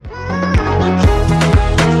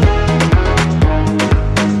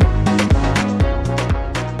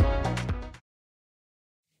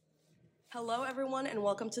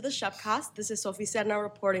welcome to the SHPEcast. This is Sophie Serna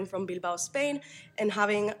reporting from Bilbao, Spain, and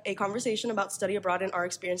having a conversation about study abroad and our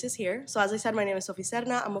experiences here. So as I said, my name is Sophie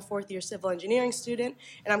Serna. I'm a fourth-year civil engineering student,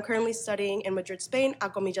 and I'm currently studying in Madrid, Spain,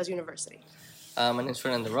 at Comillas University. My name is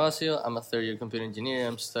Fernando Rocio. I'm a third-year computer engineer.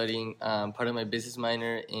 I'm studying part of my business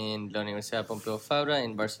minor in La Universidad Pompeu Fabra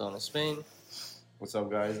in Barcelona, Spain. What's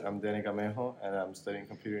up, guys? I'm Danny Camejo, and I'm studying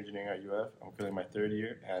computer engineering at UF. I'm currently my third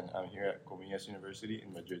year, and I'm here at Comillas University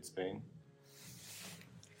in Madrid, Spain.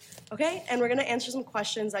 Okay, and we're going to answer some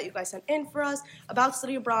questions that you guys sent in for us about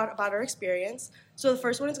study abroad, about our experience. So the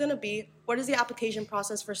first one is going to be, what is the application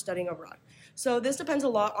process for studying abroad? So this depends a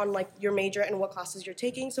lot on your major and what classes you're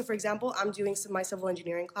taking. So for example, I'm doing my civil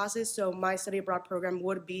engineering classes, so my study abroad program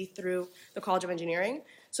would be through the College of Engineering.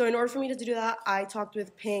 So in order for me to do that, I talked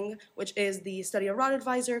with Ping, which is the study abroad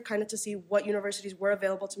advisor, kind of to see what universities were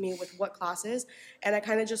available to me with what classes, and I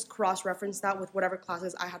kind of just cross-referenced that with whatever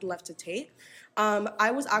classes I had left to take.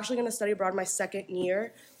 I was actually going to study abroad my second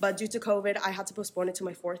year, but due to COVID, I had to postpone it to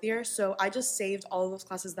my fourth year, so I just saved all of those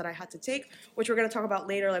classes that I had to take, which we're going to talk about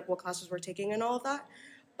later, like what classes we're taking and all of that.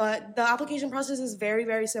 But the application process is very,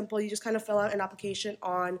 very simple. You just kind of fill out an application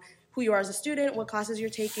on who you are as a student, what classes you're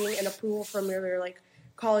taking, and approval from your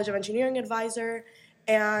College of Engineering advisor.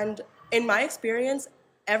 And in my experience,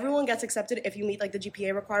 everyone gets accepted if you meet the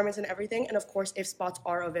GPA requirements and everything, and of course if spots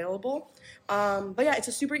are available. But yeah, it's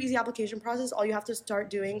a super easy application process. All you have to start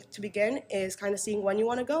doing to begin is kind of seeing when you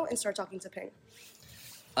want to go and start talking to Ping.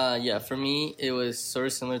 Yeah, for me, it was sort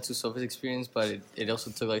of similar to Sophie's experience, but it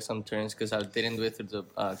also took some turns because I didn't do it through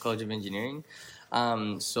the College of Engineering.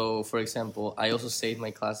 So, for example, I also saved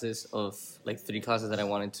my classes of 3 classes that I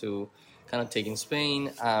wanted to kind of take in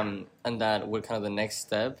Spain, and that were kind of the next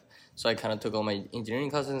step. So I kind of took all my engineering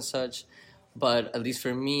classes and such. But at least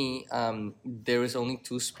for me, there was only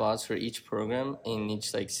 2 spots for each program in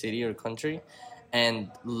each city or country.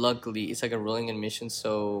 And luckily, it's a rolling admission.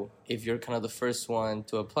 So if you're kind of the first one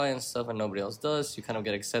to apply and stuff and nobody else does, you kind of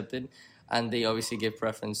get accepted. And they obviously give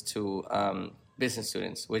preference to business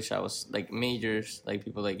students, which I was majors,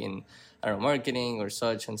 people in, I don't know, marketing or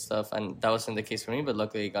such and stuff. And that wasn't the case for me, but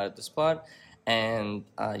luckily I got the spot. And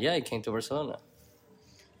yeah, I came to Barcelona.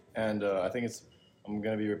 And I think I'm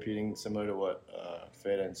going to be repeating similar to what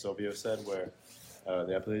Fed and Silvio said, where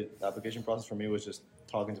the application process for me was just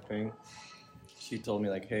talking to Ping. She told me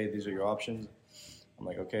hey, these are your options. I'm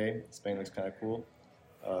like, okay, Spain looks kind of cool.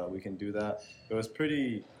 We can do that. It was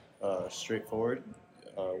pretty straightforward.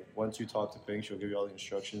 Once you talk to Ping, she'll give you all the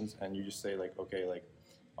instructions, and you just say okay,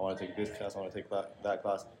 I want to take this class, I want to take that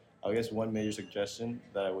class. I guess one major suggestion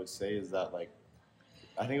that I would say is that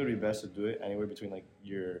I think it would be best to do it anywhere between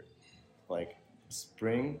your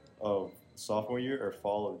spring of sophomore year or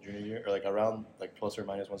fall of junior year, or around plus or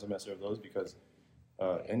minus 1 semester of those, because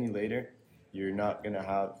any later you're not gonna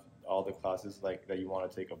have all the classes that you want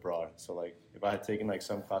to take abroad. So if I had taken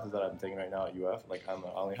some classes that I'm taking right now at UF, I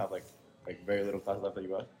only have very little classes left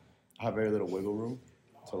at UF. I have very little wiggle room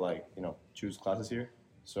to choose classes here.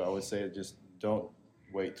 So I would say just don't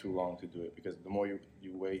wait too long to do it, because the more you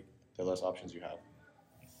wait, the less options you have.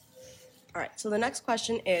 All right, so the next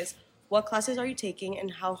question is, what classes are you taking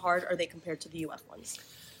and how hard are they compared to the UF ones?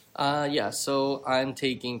 Yeah, so I'm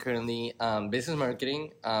taking currently business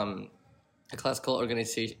marketing, a class called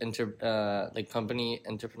company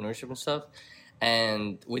entrepreneurship and stuff,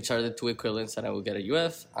 and which are the 2 equivalents that I will get at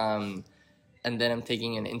UF. And then I'm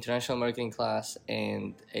taking an international marketing class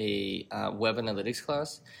and a web analytics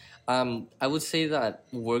class. I would say that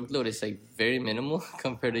workload is very minimal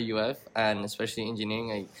compared to UF, and especially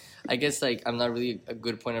engineering. I guess I'm not really a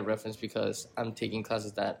good point of reference because I'm taking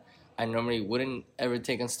classes that I normally wouldn't ever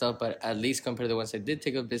take and stuff, but at least compared to the ones I did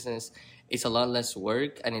take of business, it's a lot less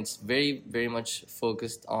work, and it's very, very much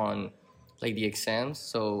focused on the exams.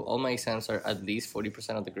 So all my exams are at least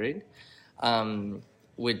 40% of the grade,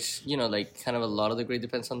 which, kind of a lot of the grade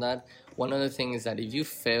depends on that. One other thing is that if you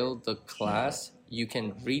fail the class, you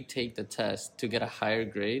can retake the test to get a higher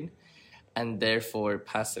grade and therefore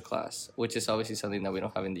pass the class, which is obviously something that we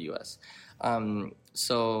don't have in the US.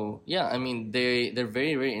 So yeah, I mean, they're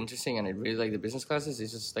very, very interesting, and I really like the business classes.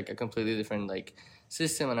 It's just a completely different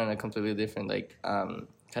system and a completely different kind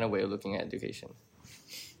of way of looking at education.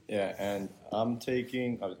 Yeah, and I'm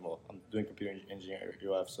doing computer engineering at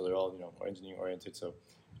UF, so they're all more engineering oriented. So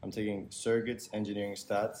I'm taking circuits, engineering,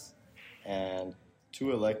 stats, and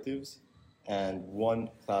 2 electives, and 1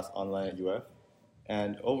 class online at UF.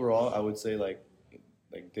 And overall, I would say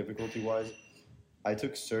difficulty wise, I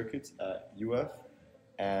took circuits at UF,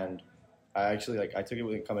 and I actually I took it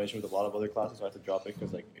in combination with a lot of other classes, so I had to drop it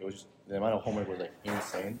because it was just the amount of homework was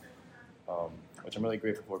insane, which I'm really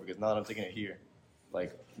grateful for, because now that I'm taking it here,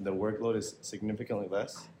 like the workload is significantly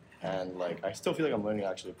less, and like I still feel like I'm learning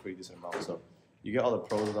actually a pretty decent amount. So you get all the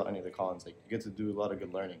pros without any of the cons. Like you get to do a lot of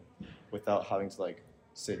good learning without having to like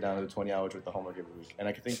sit down and do 20 hours with the homework every week. And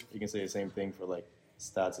I think you can say the same thing for like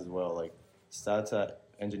stats as well. Like stats at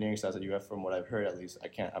engineering stats at UF, from what I've heard at least,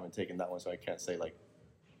 haven't taken that one, so I can't say like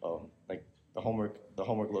the homework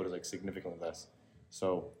load is like significantly less.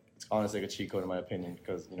 So it's honestly like a cheat code in my opinion,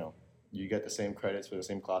 because you get the same credits for the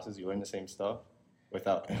same classes, you learn the same stuff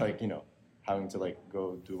without like having to like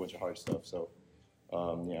go do a bunch of hard stuff. So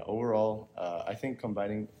yeah, overall, I think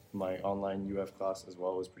combining my online UF class as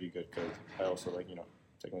well was pretty good, because I also like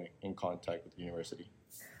technically in contact with the university.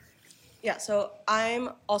 Yeah, so I'm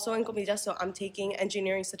also in comillas, so I'm taking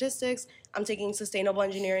engineering statistics, I'm taking sustainable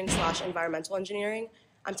engineering / environmental engineering,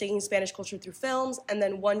 I'm taking Spanish culture through films, and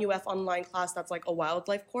then one UF online class that's like a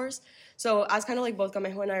wildlife course. So as kind of like both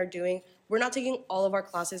Gamejo and I are doing, we're not taking all of our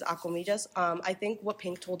classes at comillas. I think what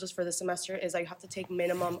Pink told us for this semester is that you have to take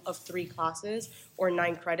minimum of 3 classes or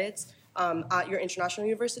 9 credits at your international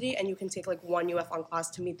university, and you can take like one UF on class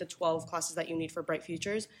to meet the 12 classes that you need for Bright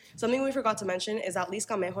Futures. Something we forgot to mention is at least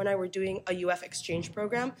Gamejo and I were doing a UF exchange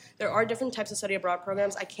program. There are different types of study abroad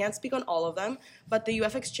programs. I can't speak on all of them, but the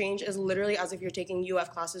UF exchange is literally as if you're taking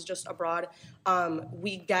UF classes just abroad.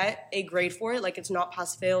 We get a grade for it, like it's not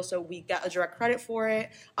pass-fail, so we get a direct credit for it,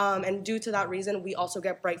 and due to that reason, we also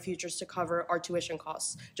get Bright Futures to cover our tuition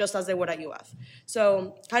costs, just as they would at UF.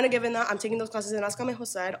 So kind of given that, I'm taking those classes, and as Gamejo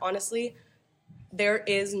said, honestly, there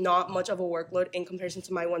is not much of a workload in comparison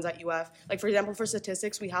to my ones at UF. Like for example, for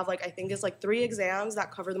statistics, we have like, I think it's like 3 exams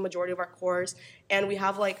that cover the majority of our course, and we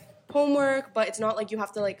have like homework, but it's not like you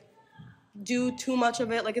have to like do too much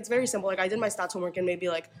of it. Like it's very simple. Like I did my stats homework in maybe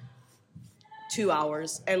like 2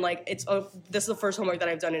 hours, and like this is the first homework that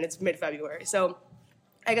I've done, and it's mid-February. So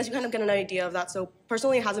I guess you kind of get an idea of that. So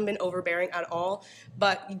personally, it hasn't been overbearing at all,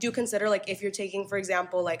 but you do consider like if you're taking, for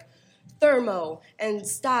example, like thermo and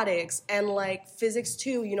statics and like physics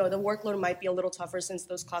too, the workload might be a little tougher since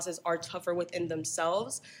those classes are tougher within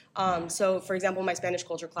themselves. So for example, my Spanish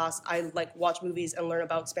culture class, I like watch movies and learn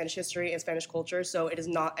about Spanish history and Spanish culture, so it is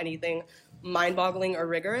not anything mind-boggling or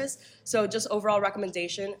rigorous. So just overall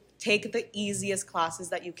recommendation, take the easiest classes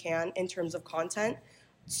that you can in terms of content,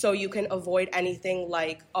 so you can avoid anything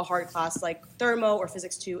like a hard class like thermo or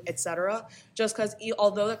physics 2, etc. Just because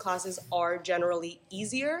although the classes are generally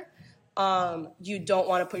easier, you don't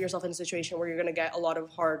want to put yourself in a situation where you're going to get a lot of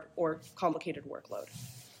hard or complicated workload.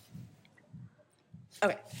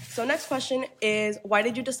 Okay, so next question is, why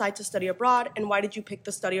did you decide to study abroad, and why did you pick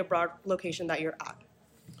the study abroad location that you're at?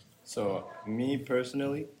 So me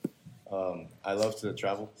personally, I love to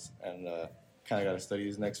travel, and kind of got to study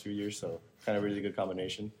these next few years, so kind of really good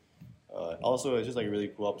combination. Also, it's just like a really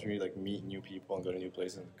cool opportunity to like meet new people and go to new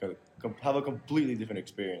places and have a completely different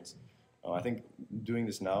experience. I think doing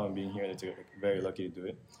this now and being here, it's like, very lucky to do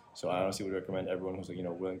it. So I honestly would recommend everyone who's like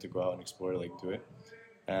willing to go out and explore, like do it.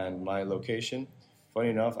 And my location, funny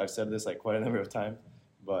enough, I've said this like quite a number of times,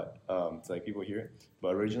 but to like people here.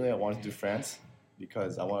 But originally I wanted to do France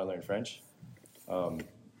because I want to learn French.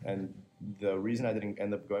 And the reason I didn't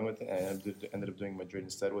end up going with it, and I ended up doing Madrid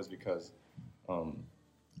instead, was because the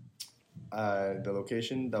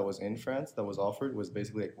location that was in France that was offered was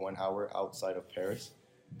basically like 1 hour outside of Paris.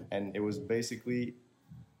 And it was basically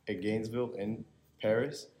a Gainesville in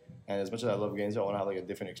Paris. And as much as I love Gainesville, I want to have like a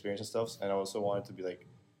different experience and stuff. And I also wanted to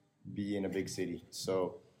be in a big city.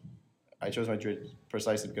 So I chose Madrid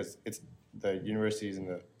precisely because the university is in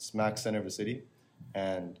the smack center of the city.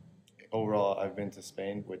 And overall, I've been to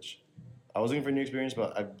Spain, which I was looking for a new experience,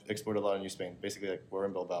 but I've explored a lot of New Spain. Basically, like we're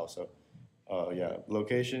in Bilbao. So yeah,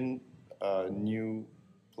 location, new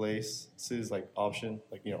places, like options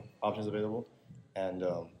available. And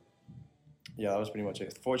yeah, that was pretty much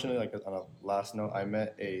it. Fortunately, like on a last note, I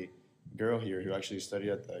met a girl here who actually studied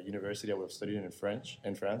at the university I would have studied in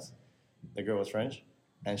France. The girl was French,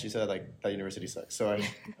 and she said like that university sucks. So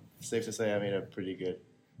safe to say I made a pretty good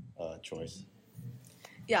choice.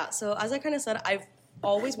 Yeah, so as I kind of said, I've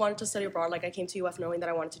always wanted to study abroad. Like I came to UF knowing that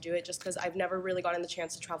I wanted to do it just because I've never really gotten the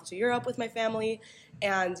chance to travel to Europe with my family,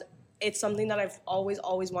 and it's something that I've always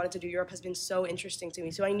wanted to do. Europe has been so interesting to me.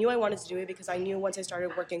 So I knew I wanted to do it because I knew once I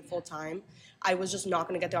started working full-time, I was just not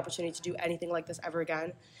going to get the opportunity to do anything like this ever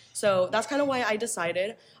again. So that's kind of why I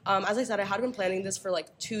decided. As I said, I had been planning this for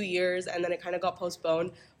like 2 years, and then it kind of got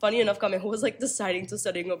postponed. Funny enough, Gamejo was like deciding to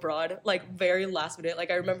studying abroad, like very last minute. Like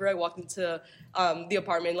I remember I walked into the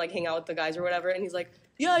apartment, like hang out with the guys or whatever, and he's like,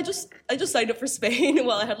 yeah, I just signed up for Spain.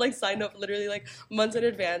 Well, I had like signed up literally like months in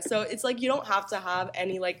advance. So it's like you don't have to have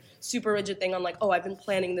any like super rigid thing on like, oh, I've been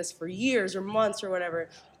planning this for years or months or whatever.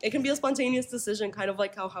 It can be a spontaneous decision, kind of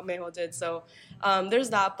like how Jamejo did. So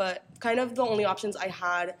there's that. But kind of the only options I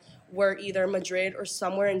had were either Madrid or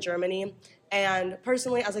somewhere in Germany. And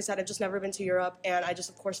personally, as I said, I've just never been to Europe, and I just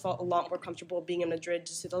of course felt a lot more comfortable being in Madrid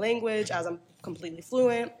just to the language, as I'm completely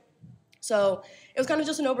fluent. So it was kind of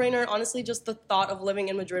just a no-brainer. Honestly, just the thought of living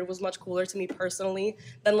in Madrid was much cooler to me personally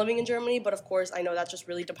than living in Germany. But of course, I know that just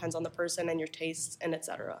really depends on the person and your tastes and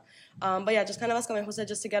etc. But yeah, just kind of as Camejo said,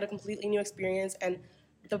 just to get a completely new experience and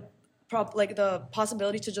the the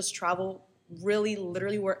possibility to just travel really,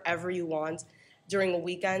 literally wherever you want during a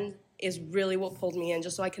weekend is really what pulled me in.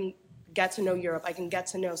 Just so I can get to know Europe, I can get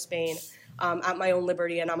to know Spain at my own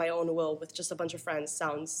liberty and at my own will with just a bunch of friends.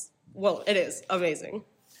 Sounds well, it is amazing.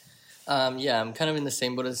 Yeah, I'm kind of in the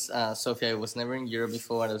same boat as Sophia. I was never in Europe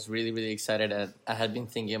before, and I was really, really excited. I had been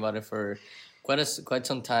thinking about it for quite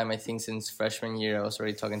some time. I think since freshman year, I was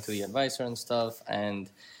already talking to the advisor and stuff, and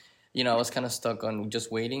I was kind of stuck on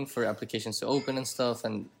just waiting for applications to open and stuff,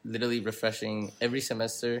 and literally refreshing every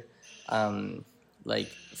semester, like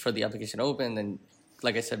for the application to open, and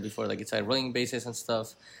like I said before, like it's a rolling basis and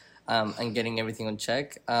stuff. And getting everything on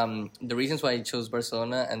check. The reasons why I chose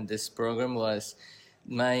Barcelona and this program was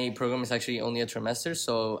my program is actually only a trimester,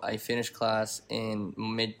 so I finished class in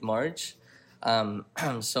mid-March.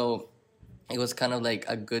 So it was kind of like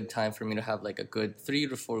a good time for me to have like a good 3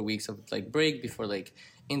 to 4 weeks of like break before like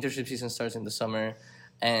internship season starts in the summer.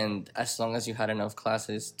 And as long as you had enough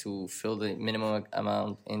classes to fill the minimum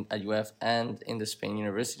amount at UF and in the Spain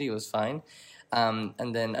university, it was fine.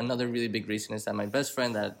 And then another really big reason is that my best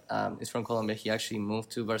friend that is from Colombia, he actually moved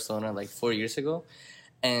to Barcelona like 4 years ago.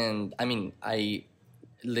 And I mean, I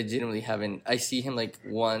legitimately haven't, I see him like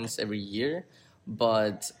once every year,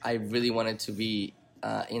 but I really wanted to be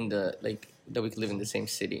in the, like, that we could live in the same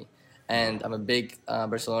city. And I'm a big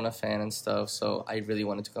Barcelona fan and stuff, so I really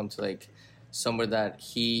wanted to come to like somewhere that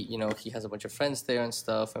he has a bunch of friends there and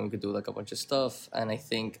stuff, and we could do like a bunch of stuff. And I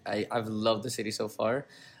think I've loved the city so far.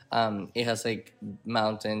 It has like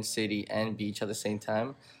mountain, city, and beach at the same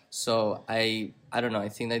time. So I don't know. I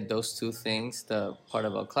think that those two things, the part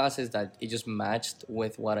about classes, that it just matched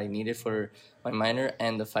with what I needed for my minor,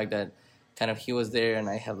 and the fact that kind of he was there, and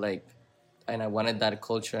I wanted that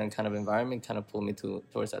culture and kind of environment, kind of pulled me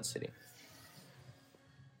towards that city.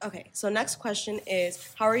 Okay, so next question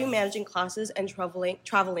is, how are you managing classes and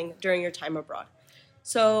traveling during your time abroad?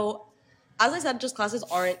 So, as I said, just classes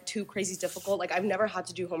aren't too crazy difficult. Like, I've never had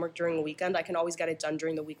to do homework during a weekend. I can always get it done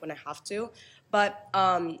during the week when I have to. But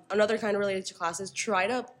another kind of related to classes, try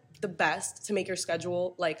the best to make your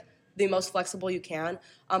schedule like the most flexible you can.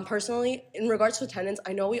 Personally, in regards to attendance,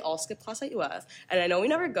 I know we all skip class at UF, and I know we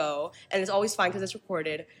never go, and it's always fine because it's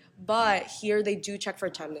recorded. But here they do check for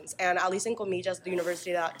attendance, and at least in Comillas, the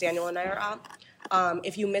university that Daniel and I are at,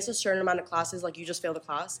 if you miss a certain amount of classes, like you just fail the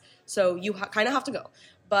class, so you kind of have to go.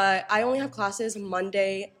 But I only have classes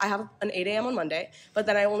Monday. I have an 8 a.m. on Monday, but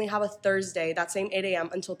then I only have a Thursday, that same 8 a.m.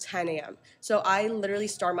 until 10 a.m. So I literally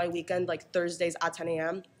start my weekend like Thursdays at 10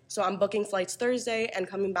 a.m. So I'm booking flights Thursday and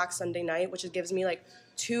coming back Sunday night, which gives me like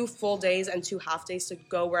 2 full days and 2 half days to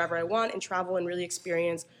go wherever I want and travel and really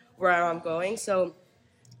experience wherever I'm going. So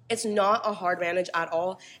it's not a hard manage at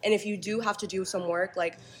all. And if you do have to do some work,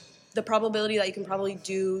 like the probability that you can probably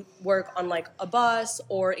do work on like a bus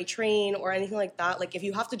or a train or anything like that, like if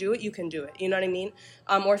you have to do it, you can do it. You know what I mean?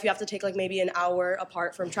 Or if you have to take like maybe an hour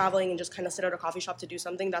apart from traveling and just kind of sit at a coffee shop to do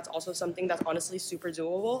something, that's also something that's honestly super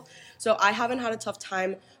doable. So I haven't had a tough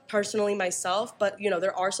time personally myself, but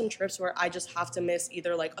there are some trips where I just have to miss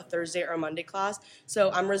either like a Thursday or a Monday class.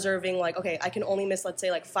 So I'm reserving like, okay, I can only miss, let's say,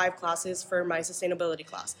 like 5 classes for my sustainability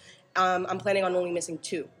class. I'm planning on only missing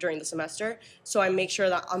 2 during the semester, so I make sure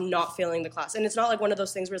that I'm not failing the class. And it's not like one of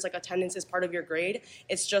those things where it's like attendance is part of your grade.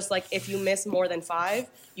 It's just like if you miss more than 5,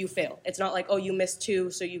 you fail. It's not like, oh, you missed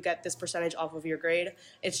 2, so you get this percentage off of your grade.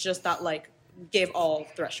 It's just that like give all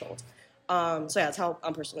threshold. So yeah, that's how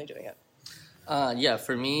I'm personally doing it. Yeah,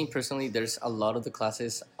 for me personally, there's a lot of the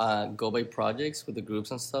classes go by projects with the groups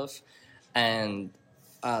and stuff, and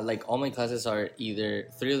like all my classes are either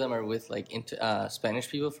 3 of them are with like Spanish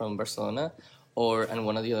people from Barcelona, and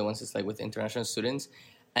one of the other ones is like with international students,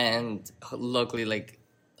 and luckily like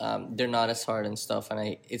they're not as hard and stuff.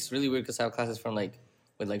 And it's really weird because I have classes from like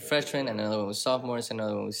with like freshmen, and another one with sophomores, and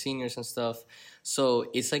another one with seniors and stuff. So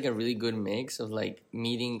it's like a really good mix of like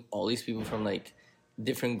meeting all these people from like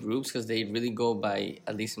different groups, because they really go by,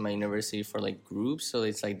 at least in my university, for like groups. So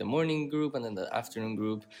it's like the morning group and then the afternoon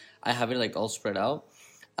group. I have it like all spread out.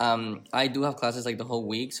 I do have classes like the whole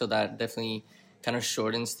week, so that definitely kind of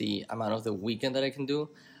shortens the amount of the weekend that I can do.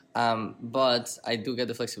 But I do get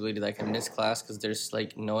the flexibility that I can miss class because there's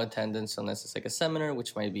like no attendance unless it's like a seminar,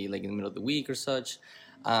 which might be like in the middle of the week or such.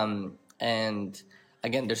 And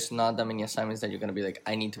again, there's not that many assignments that you're gonna be like,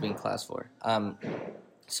 I need to be in class for.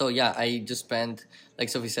 So yeah, I just spend, like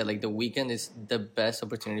Sophie said, like the weekend is the best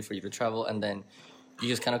opportunity for you to travel, and then you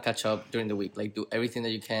just kind of catch up during the week, like do everything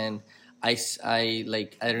that you can. I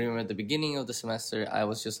remember at the beginning of the semester, I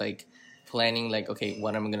was just like planning like, okay,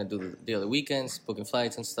 what am I gonna do the other weekends, booking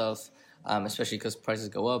flights and stuff, especially because prices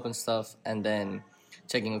go up and stuff, and then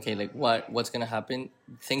checking, okay, like what's gonna happen.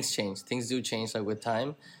 Things change, things do change like with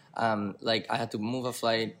time. Like I had to move a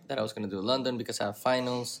flight that I was gonna do to London because I have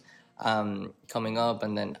finals coming up,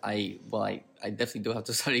 and then I definitely do have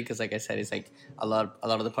to study because like I said, it's like a lot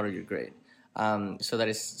of the part of your grade. So that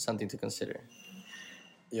is something to consider.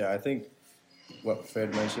 Yeah, I think what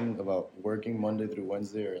Fred mentioned about working Monday through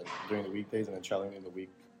Wednesday or during the weekdays and then traveling in the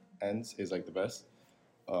weekends is like the best,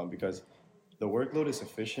 because the workload is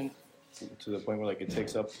sufficient to the point where like it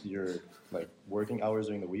takes up your like working hours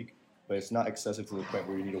during the week, but it's not excessive to the point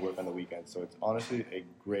where you need to work on the weekends. So it's honestly a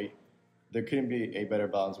great. There couldn't be a better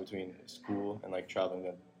balance between school and like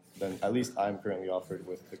traveling than at least I'm currently offered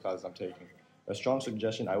with the classes I'm taking. A strong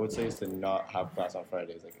suggestion I would say is to not have class on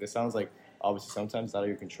Fridays. Like it sounds like obviously sometimes it's out of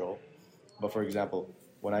your control, but for example,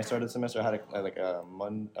 when I started the semester, I had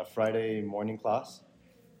a Friday morning class,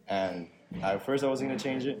 and at first I wasn't gonna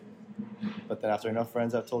change it, but then after enough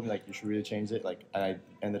friends have told me like you should really change it, like and I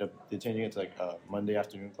ended up changing it to like a Monday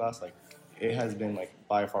afternoon class. Like it has been like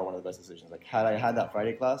by far one of the best decisions. Like had I had that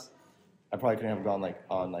Friday class, I probably couldn't have gone like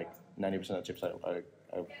on like 90% of the trips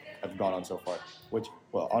I've gone on so far. Which,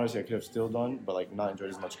 well, honestly, I could have still done, but like not enjoyed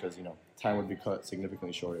as much because time would be cut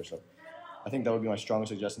significantly shorter. So I think that would be my strongest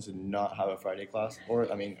suggestion, to not have a Friday class, or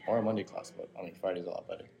a Monday class. But I mean, Friday's a lot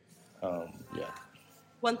better. Yeah.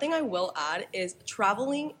 One thing I will add is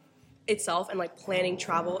traveling itself and like planning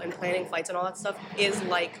travel and planning flights and all that stuff is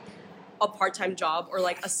like a part-time job or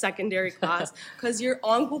like a secondary class, because you're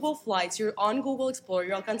on Google Flights, you're on Google Explorer,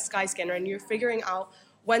 you're like on Skyscanner, and you're figuring out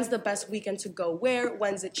when's the best weekend to go where,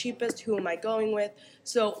 when's the cheapest, who am I going with.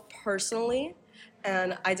 So personally,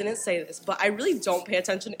 and I didn't say this, but I really don't pay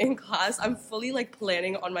attention in class. I'm fully like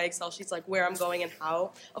planning on my Excel sheets like where I'm going and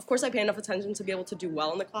how. Of course I pay enough attention to be able to do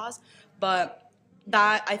well in the class, but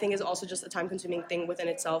that I think is also just a time-consuming thing within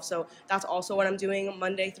itself. So that's also what I'm doing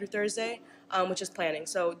Monday through Thursday, which is planning.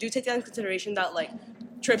 So do take that into consideration that like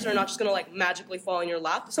trips are not just gonna like magically fall in your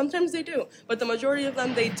lap. Sometimes they do, but the majority of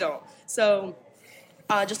them they don't. So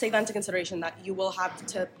just take that into consideration that you will have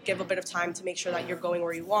to give a bit of time to make sure that you're going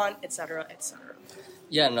where you want, etc., etc.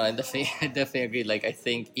 Yeah, no, I definitely, I definitely agree. Like, I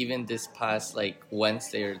think even this past like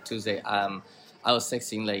Wednesday or Tuesday, I was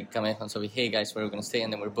texting like Kameh and Sophie, hey guys, where we're gonna stay,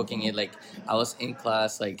 and then we're booking it. Like, I was in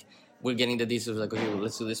class, like we're getting the details, like okay, well,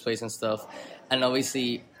 let's do this place and stuff. And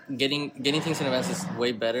obviously, getting things in advance is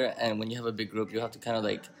way better. And when you have a big group, you have to kind of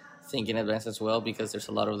like think in advance as well because there's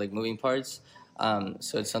a lot of like moving parts.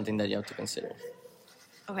 So it's something that you have to consider.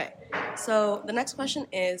 Okay, so the next question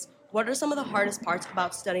is, what are some of the hardest parts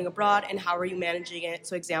about studying abroad, and how are you managing it?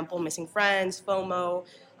 So example, missing friends, FOMO,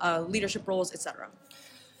 leadership roles, etc.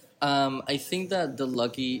 I think that the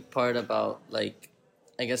lucky part about like,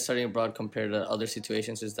 I guess studying abroad compared to other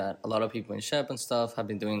situations is that a lot of people in SHPE and stuff have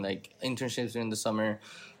been doing like internships during the summer.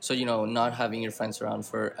 So, not having your friends around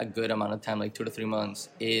for a good amount of time, like 2 to 3 months,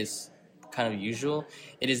 is kind of usual.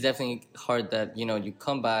 It is definitely hard that, you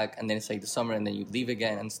come back and then it's like the summer and then you leave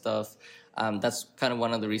again and stuff. That's kind of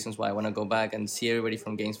one of the reasons why I want to go back and see everybody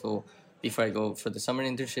from Gainesville before I go for the summer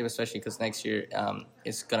internship, especially because next year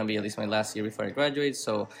it's going to be at least my last year before I graduate.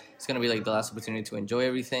 So it's going to be like the last opportunity to enjoy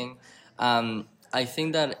everything. I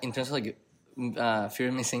think that in terms of like fear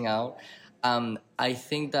of missing out, I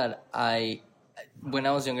think that when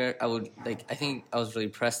I was younger, I think I was really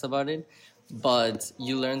pressed about it. But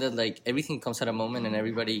you learn that like everything comes at a moment and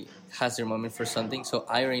everybody has their moment for something. So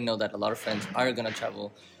I already know that a lot of friends are going to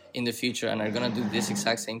travel in the future and are gonna do this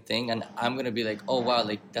exact same thing, and I'm gonna be like, oh wow,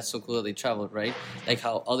 like that's so cool that they traveled, right? Like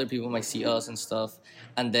how other people might see us and stuff,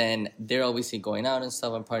 and then they're obviously going out and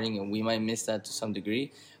stuff and partying, and we might miss that to some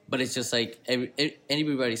degree. But it's just like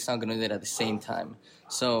everybody's not gonna do that at the same time.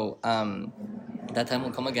 So that time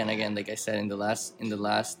will come again. Like I said in the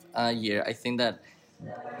last year, I think that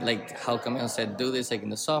like how Camille said, do this like in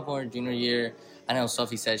the sophomore, junior year, and how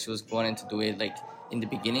Sophie said she was wanting to do it like in the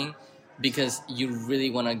beginning, because you really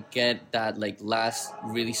want to get that like last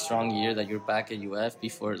really strong year that you're back at UF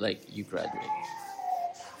before like you graduate.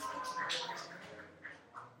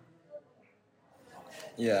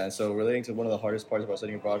 Yeah, and so relating to one of the hardest parts about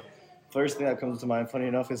studying abroad, first thing that comes to mind, funny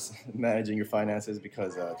enough, is managing your finances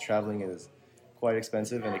because traveling is quite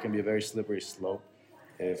expensive and it can be a very slippery slope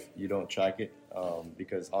if you don't track it.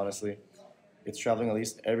 Because honestly, it's traveling at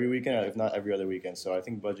least every weekend, if not every other weekend. So I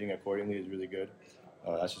think budgeting accordingly is really good.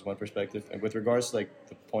 That's just one perspective. And with regards to like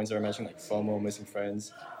the points that I mentioned, like FOMO, missing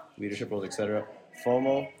friends, leadership roles, etc.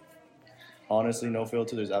 FOMO, honestly, no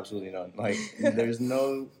filter. There's absolutely none. Like there's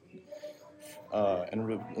no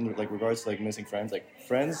in like regards to like missing friends, like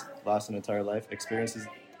friends last an entire life. Experiences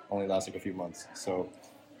only last like a few months. So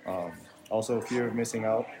um, also fear of missing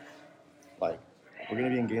out. Like we're gonna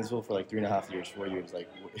be in Gainesville for like 3.5 years, 4 years. Like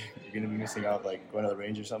you're gonna be missing out like going to the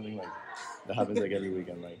range or something. Like that happens like every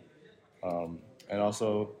weekend. Like and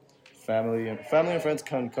also family and friends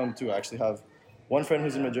can come too. I actually have one friend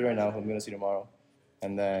who's in Madrid right now who I'm gonna see tomorrow,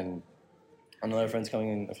 and then another friend's coming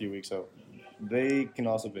in a few weeks. So they can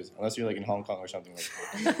also visit, unless you're like in Hong Kong or something.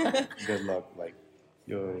 Like, good luck. Like,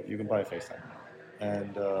 you can buy FaceTime.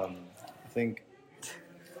 And I think,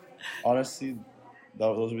 honestly,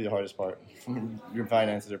 those would be the hardest part. Your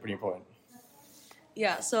finances are pretty important.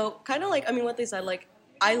 Yeah, so kind of like, I mean, what they said, like,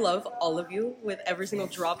 I love all of you with every single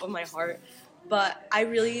drop of my heart, but I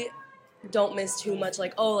really don't miss too much,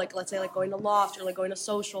 like, oh, like, let's say, like, going to Loft or, like, going to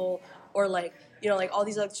social or, like, you know, like, all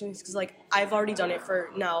these other things, because, like, I've already done it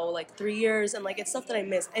for now, like, 3 years, and, like, it's stuff that I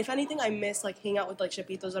miss. If anything, I miss, like, hanging out with, like,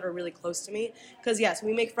 SHPEitos that are really close to me, because, yes,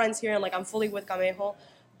 we make friends here, and, like, I'm fully with Camejo,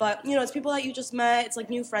 but, you know, it's people that you just met, it's, like,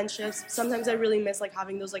 new friendships. Sometimes I really miss, like,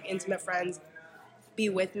 having those, like, intimate friends be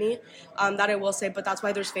with me, that I will say, but that's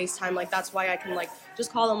why there's FaceTime, like that's why I can like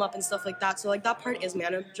just call them up and stuff like that, so like that part is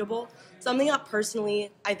manageable. Something that personally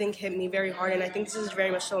I think hit me very hard, and I think this is very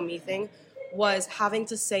much so a me thing, was having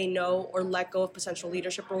to say no or let go of potential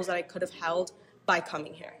leadership roles that I could have held by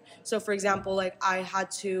coming here. So for example, like I had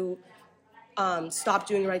to stop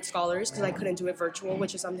doing Right Scholars because I couldn't do it virtual,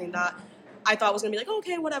 which is something that I thought was gonna be like, oh,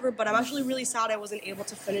 okay, whatever, but I'm actually really sad I wasn't able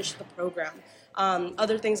to finish the program.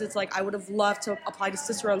 Other things, it's like I would have loved to apply to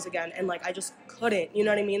Cicerones again, and like I just couldn't, you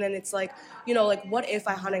know what I mean? And it's like, you know, like what if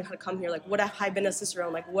I hadn't had come here? Like, what if I'd been a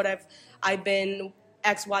Cicerone? Like, what if I'd been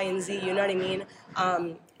X, Y, and Z? You know what I mean?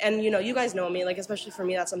 And you know, you guys know me, like especially for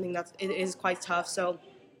me, that's something that it is quite tough. So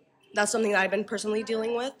that's something that I've been personally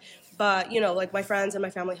dealing with. But, you know, like my friends and my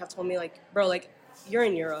family have told me, like, bro, like, you're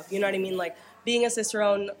in Europe. You know what I mean? Like, being a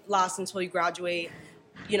Cicerone lasts until you graduate.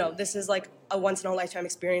 You know, this is like a once in a lifetime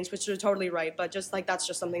experience, which you're totally right. But just like, that's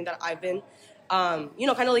just something that I've been, you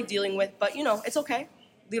know, kind of like dealing with. But, you know, it's okay.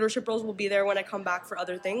 Leadership roles will be there when I come back for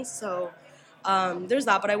other things. So there's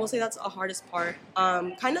that. But I will say that's the hardest part.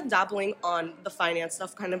 Kind of dabbling on the finance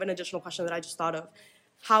stuff, kind of an additional question that I just thought of.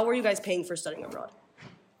 How are you guys paying for studying abroad?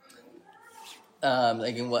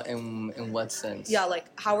 Like in what sense? Yeah, like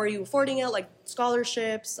how are you affording it? Like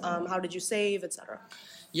scholarships, how did you save, etc.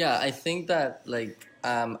 Yeah, I think that like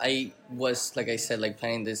I was, like I said, like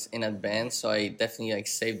planning this in advance, so I definitely like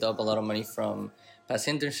saved up a lot of money from past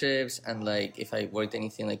internships, and like if I worked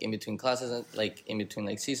anything like in between classes, like in between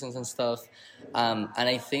like seasons and stuff. And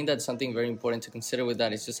I think that's something very important to consider with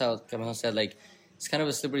that. It's just how Camilo said, like it's kind of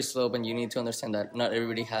a slippery slope, and you need to understand that not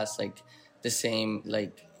everybody has like the same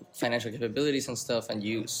like financial capabilities and stuff, and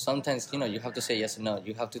you sometimes, you know, you have to say yes and no.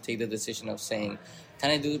 You have to take the decision of saying, can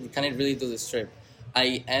I really do this trip?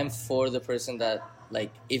 I am for the person that,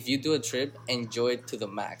 like, if you do a trip, enjoy it to the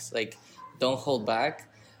max. Like, don't hold back.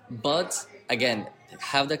 But again,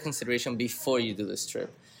 have that consideration before you do this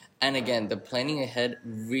trip. And again, the planning ahead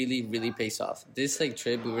really, really pays off. This like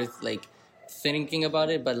trip, we were like thinking about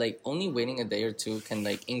it, but like only waiting a day or two can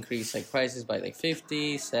like increase like prices by like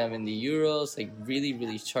 50, 70 euros, like really,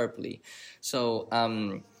 really sharply. So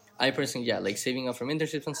I personally, yeah, like saving up from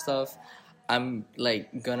internships and stuff. I'm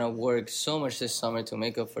like gonna work so much this summer to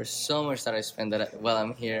make up for so much that I spend while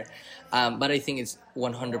I'm here, but I think it's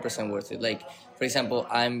 100% worth it. Like, for example,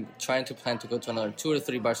 I'm trying to plan to go to another 2 or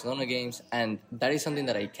 3 Barcelona games, and that is something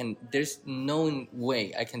that I can. There's no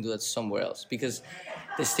way I can do that somewhere else, because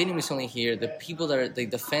the stadium is only here. The people that are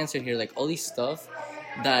like the fans are here. Like all these stuff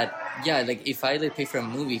that, yeah, like if I like pay for a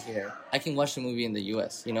movie here, I can watch the movie in the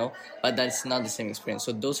US, you know, but that's not the same experience.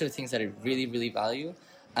 So those are things that I really, really value,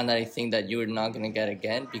 and that I think that you're not going to get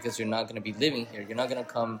again, because you're not going to be living here. You're not going to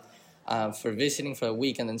come for visiting for a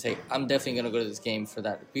week and then say, I'm definitely going to go to this game for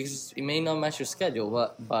that, because it may not match your schedule,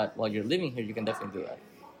 but while you're living here, you can definitely do that.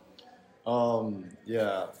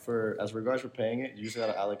 Yeah, for as regards for paying it, you just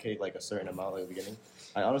gotta allocate like a certain amount at the beginning.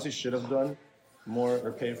 I honestly should have done more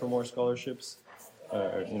or paid for more scholarships,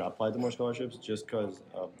 or you know, applied to more scholarships just because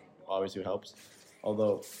obviously it helps.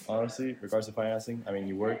 Although honestly, regards to financing, I mean,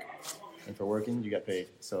 you work, and for working you get paid.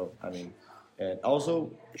 So I mean, And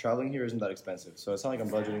also, traveling here isn't that expensive, so it's not like I'm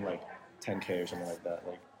budgeting like 10K or something like that.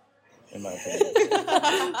 Like, in my opinion.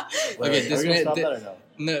 Okay, Are you gonna stop that or no?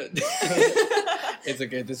 No, it's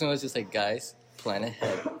okay. This one was just like, guys, plan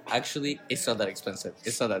ahead. Actually, it's not that expensive.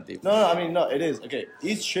 It's not that deep. No, I mean, no, it is. Okay,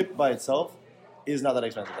 each trip by itself is not that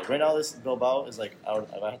expensive. Like, right now, this Bilbao is like,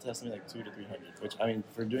 I have to estimate like 200 to 300, which, I mean,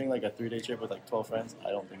 for doing like a 3-day trip with like 12 friends, I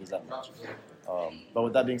don't think is that much. But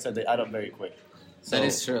with that being said, they add up very quick. So, That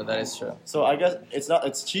is true. That is true. So I guess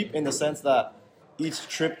it's cheap in the sense that each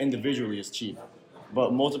trip individually is cheap.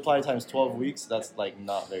 But multiply times 12 weeks, that's like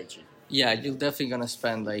not very cheap. Yeah, you're definitely gonna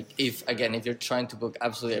spend like if you're trying to book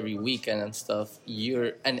absolutely every weekend and stuff,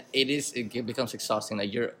 it becomes exhausting.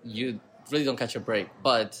 Like you really don't catch a break.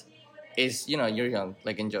 But you're young,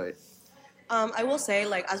 like enjoy it. I will say,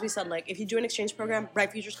 like, as we said, like, if you do an exchange program,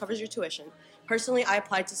 Bright Futures covers your tuition. Personally, I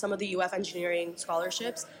applied to some of the UF engineering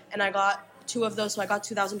scholarships, and I got 2 of those. So I got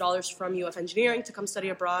 $2,000 from UF engineering to come study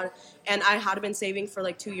abroad, and I had been saving for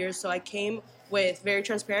like 2 years. So I came with very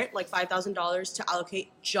transparent, like $5,000 to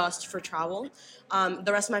allocate just for travel.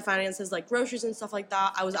 The rest of my finances, like groceries and stuff like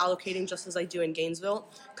that, I was allocating just as I do in Gainesville.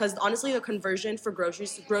 Because honestly, the conversion for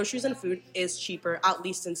groceries and food is cheaper, at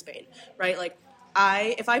least in Spain, right? Like,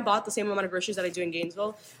 if I bought the same amount of groceries that I do in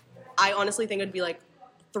Gainesville, I honestly think it'd be like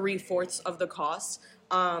 3/4 of the cost.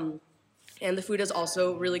 And the food is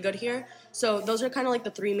also really good here. So those are kind of like the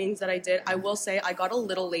 3 mains that I did. I will say I got a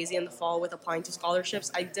little lazy in the fall with applying to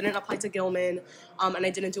scholarships. I didn't apply to Gilman, and I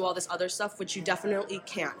didn't do all this other stuff, which you definitely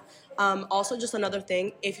can. Also, just another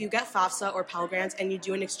thing, if you get FAFSA or Pell Grants and you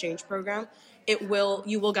do an exchange program,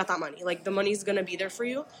 you will get that money. Like, the money's gonna be there for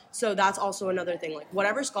you. So that's also another thing. Like,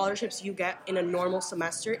 whatever scholarships you get in a normal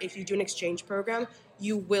semester, if you do an exchange program,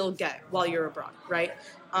 you will get while you're abroad, right?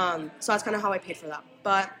 So that's kind of how I paid for that.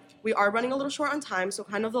 But we are running a little short on time, so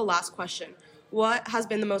kind of the last question. What has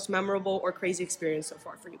been the most memorable or crazy experience so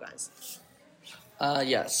far for you guys?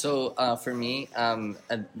 Yeah, so for me,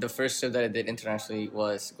 the first trip that I did internationally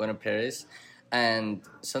was going to Paris. And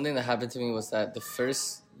something that happened to me was that the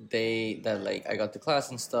first day that like I got to class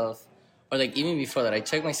and stuff, or like even before that, I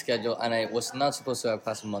checked my schedule and I was not supposed to have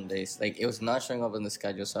class on Mondays. Like, it was not showing up on the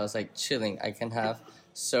schedule, so I was like chilling. I can have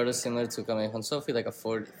sort of similar to Cameron Sophie, like a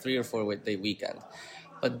 3 or 4 day weekend.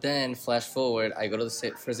 But then, flash forward, I go to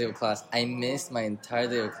the first day of class. I missed my entire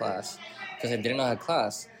day of class because I didn't know I had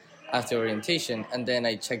class after orientation. And then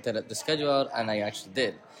I checked the schedule out, and I actually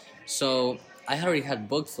did. So I already had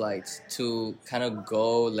booked flights to kind of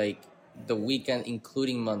go like the weekend,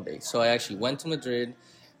 including Monday. So I actually went to Madrid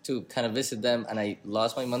to kind of visit them, and I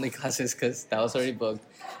lost my Monday classes because that was already booked.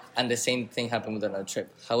 And the same thing happened with another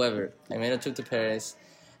trip. However, I made a trip to Paris.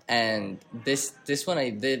 And this one I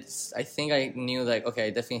did, I think I knew, like, okay, I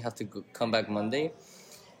definitely have to come back Monday.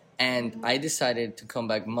 And I decided to come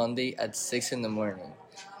back Monday at 6 in the morning.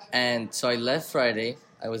 And so I left Friday.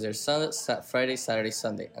 I was there Friday, Saturday,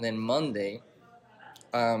 Sunday. And then Monday,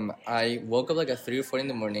 I woke up like at 3 or 4 in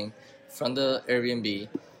the morning from the Airbnb,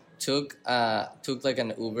 took like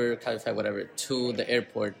an Uber, Cabify, whatever, to the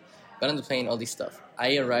airport, got on the plane, all this stuff.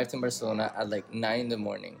 I arrived in Barcelona at like 9 in the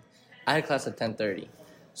morning. I had class at 10:30.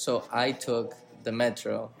 So I took the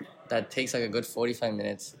metro that takes like a good 45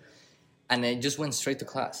 minutes, and I just went straight to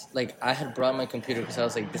class. Like, I had brought my computer because I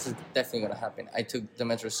was like, this is definitely going to happen. I took the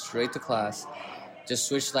metro straight to class, just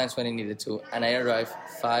switched lines when I needed to, and I arrived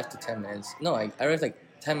 5 to 10 minutes. No, I arrived like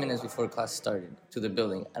 10 minutes before class started to the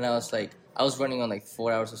building, and I was running on like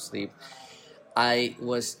 4 hours of sleep. I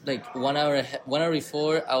was like 1 hour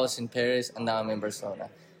before I was in Paris, and now I'm in Barcelona.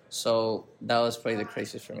 So that was probably the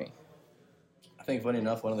craziest for me. I think, funny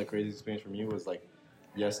enough, one of the craziest experiences for me was like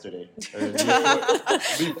yesterday. Or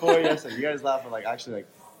before yesterday. You guys laugh, but like actually, like,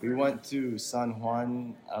 we went to San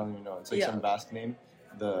Juan. I don't even know. It's like some Basque name.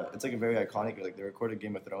 It's like a very iconic. Like, they recorded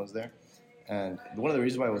Game of Thrones there, and one of the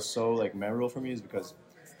reasons why it was so like memorable for me is because,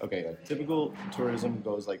 okay, like, typical tourism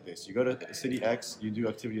goes like this: you go to city X, you do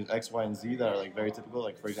activities X, Y, and Z that are like very typical.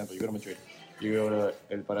 Like, for example, you go to Madrid, you go to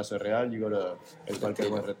El Palacio Real, you go to El Parque del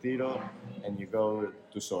Buen Retiro, and you go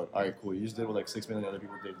to Sol. All right, cool. You just did what like 6 million other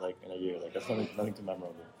people did like in a year. Like, that's nothing too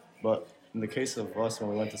memorable. But in the case of us,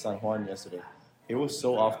 when we went to San Juan yesterday, it was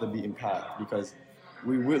so off the beaten path because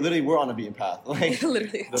we literally were on a beaten path. Like,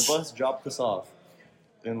 Literally. The bus dropped us off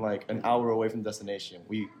in like an hour away from the destination.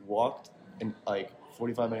 We walked in like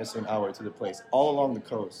 45 minutes to an hour to the place, all along the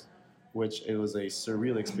coast, which it was a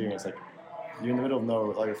surreal experience. Like, you're in the middle of nowhere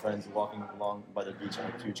with all your friends walking along by the beach on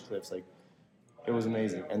like huge cliffs. Like, it was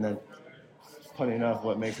amazing. And then, funny enough,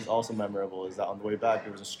 what makes it also memorable is that on the way back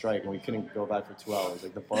there was a strike and we couldn't go back for 2 hours.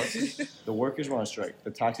 Like, the workers were on strike,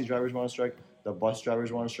 the taxi drivers were on strike, the bus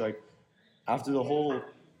drivers were on strike. After the whole,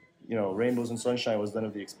 rainbows and sunshine was none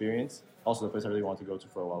of the experience. Also, the place I really wanted to go to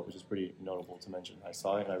for a while, which is pretty notable to mention. I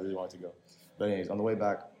saw it and I really wanted to go. But anyways, on the way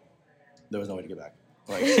back, there was no way to get back.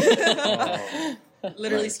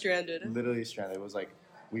 Literally stranded. Literally stranded. It was like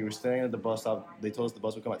we were staying at the bus stop. They told us the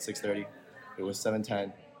bus would come at 6:30. It was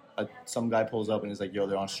 7:10. Some guy pulls up and is like, "Yo,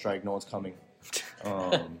 they're on strike. No one's coming."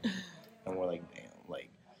 And we're like, "Damn!"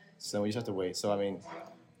 So we just have to wait. So I mean,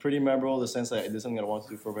 pretty memorable in the sense that this is something I wanted to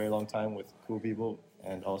do for a very long time with cool people,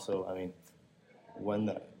 and also, I mean,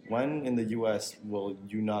 when in the U.S. will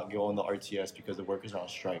you not go on the RTS because the workers are on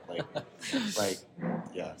strike?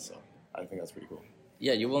 Yeah. So I think that's pretty cool.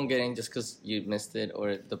 Yeah, you won't get in just because you missed it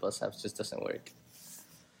or the bus app just doesn't work.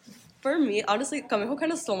 For me, honestly, Kameho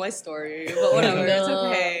kind of stole my story, but whatever, No. It's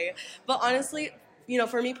okay. But honestly,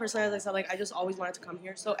 for me personally, as I said, I just always wanted to come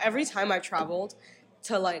here. So every time I've traveled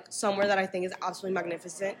to, somewhere that I think is absolutely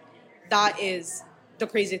magnificent, that is the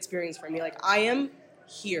crazy experience for me. I am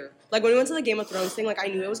here. When we went to the Game of Thrones thing, I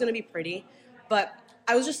knew it was going to be pretty, but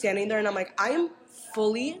I was just standing there, and I'm like, I am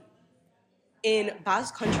fully in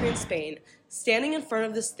Basque Country in Spain, standing in front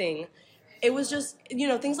of this thing. It was just,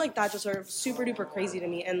 things like that just are super duper crazy to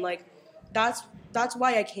me. And that's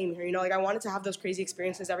why I came here. I wanted to have those crazy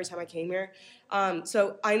experiences every time I came here.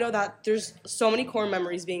 So I know that there's so many core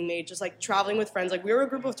memories being made, just traveling with friends. We were a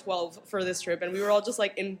group of 12 for this trip, and we were all just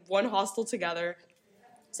in one hostel together.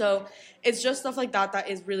 So it's just stuff like that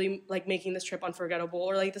is really making this trip unforgettable,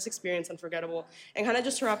 or this experience unforgettable. And kind of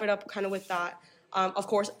just to wrap it up kind of with that, of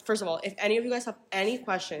course, first of all, if any of you guys have any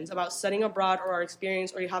questions about studying abroad or our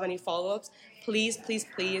experience, or you have any follow-ups, please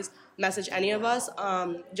message any of us.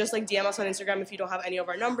 Just DM us on Instagram if you don't have any of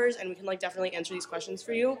our numbers, and we can definitely answer these questions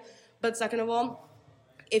for you. But second of all,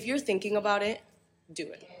 if you're thinking about it, do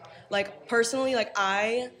it. Personally,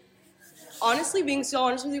 I honestly, being so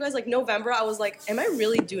honest with you guys, November, I was am I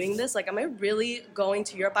really doing this? Am I really going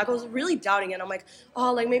to Europe? I was really doubting it. I'm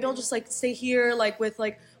oh, maybe I'll just stay here with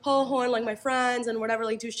Ho and my friends and whatever,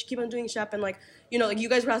 keep on doing SHPE, and you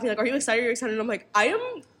guys were asking me are you excited? You're excited? And I'm I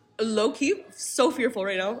am low key so fearful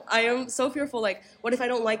right now. I am so fearful. What if I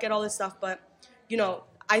don't like it? All this stuff, but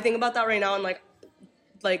I think about that right now, and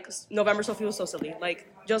November so feels so silly.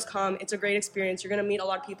 Just come. It's a great experience. You're gonna meet a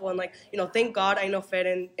lot of people, and thank God I know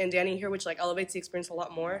Fed and Danny here, which elevates the experience a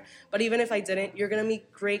lot more. But even if I didn't, you're gonna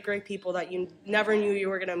meet great people that you never knew you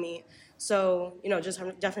were gonna meet. So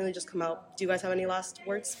definitely just come out. Do you guys have any last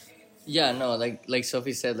words? Yeah, no, like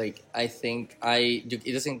Sophie said, I think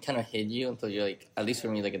it doesn't kind of hit you until you're at least for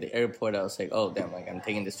me, at the airport, I was oh damn, I'm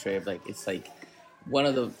taking this trip. It's one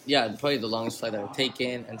of the probably the longest flight that I've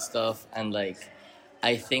taken and stuff, and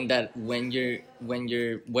I think that when you're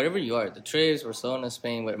wherever you are, the trips, Barcelona,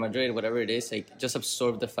 Spain, Madrid, whatever it is, just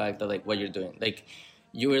absorb the fact that what you're doing.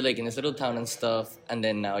 You were in this little town and stuff, and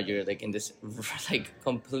then now you're in this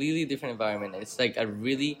completely different environment. It's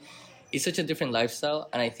it's such a different lifestyle,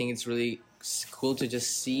 and I think it's really cool to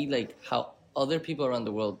just see how other people around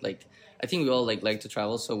the world I think we all like to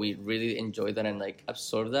travel, so we really enjoy that and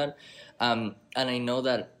absorb that. And I know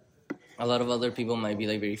that a lot of other people might be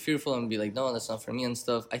very fearful and be no, that's not for me and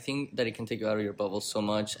stuff. I think that it can take you out of your bubble so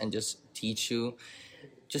much and just teach you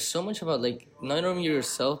just so much about not only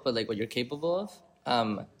yourself but what you're capable of,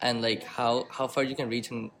 and how far you can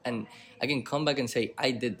reach, and I can come back and say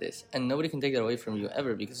I did this, and nobody can take that away from you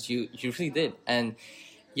ever, because you really did. And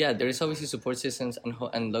yeah, there is obviously support systems,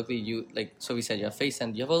 and luckily you, like Sophie said, you have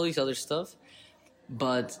FaceTime, you have all these other stuff,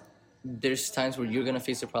 but there's times where you're gonna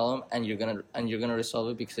face a problem and you're gonna resolve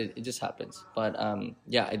it, because it just happens. But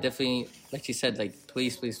yeah, I definitely, like she said,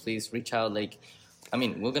 please reach out. I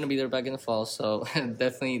mean, we're gonna be there back in the fall, so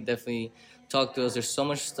definitely talk to us. There's so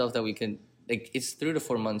much stuff that we can, it's 3 to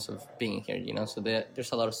 4 months of being here, so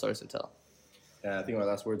there's a lot of stories to tell. Yeah, I think my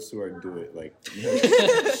last words too are do it.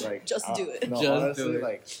 Just do it. No, Just honestly, do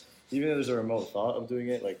it. Even if there's a remote thought of doing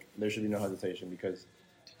it, there should be no hesitation, because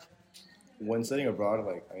when studying abroad,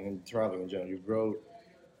 traveling in general, you grow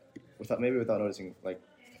without noticing,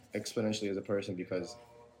 exponentially as a person, because,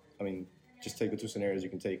 just take the two scenarios you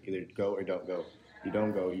can take: either go or don't go. You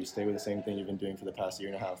don't go, you stay with the same thing you've been doing for the past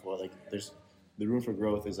year and a half. Well, there's the room for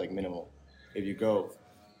growth is minimal. If you go,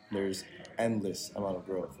 there's endless amount of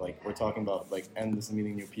growth. We're talking about endless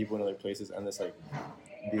meeting new people in other places, endless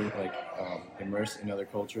being immersed in other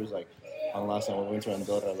cultures. On last time when we went to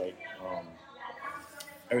Andorra,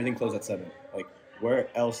 everything closed at 7. Where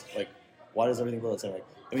else? Why does everything close at 7?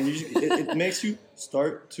 it makes you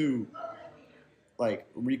start to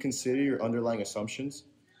reconsider your underlying assumptions.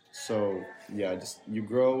 So yeah, just you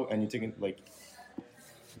grow and you take it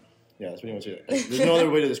yeah, that's pretty much it. There's no other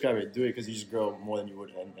way to describe it. Do it because you just grow more than you would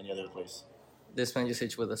in any other place. this man just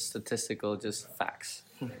hit you with a statistical, just facts.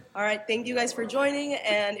 All right, thank you guys for joining.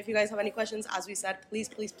 And if you guys have any questions, as we said, please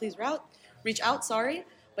reach out. Sorry,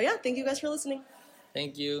 but yeah, thank you guys for listening.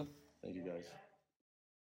 Thank you. Thank you guys.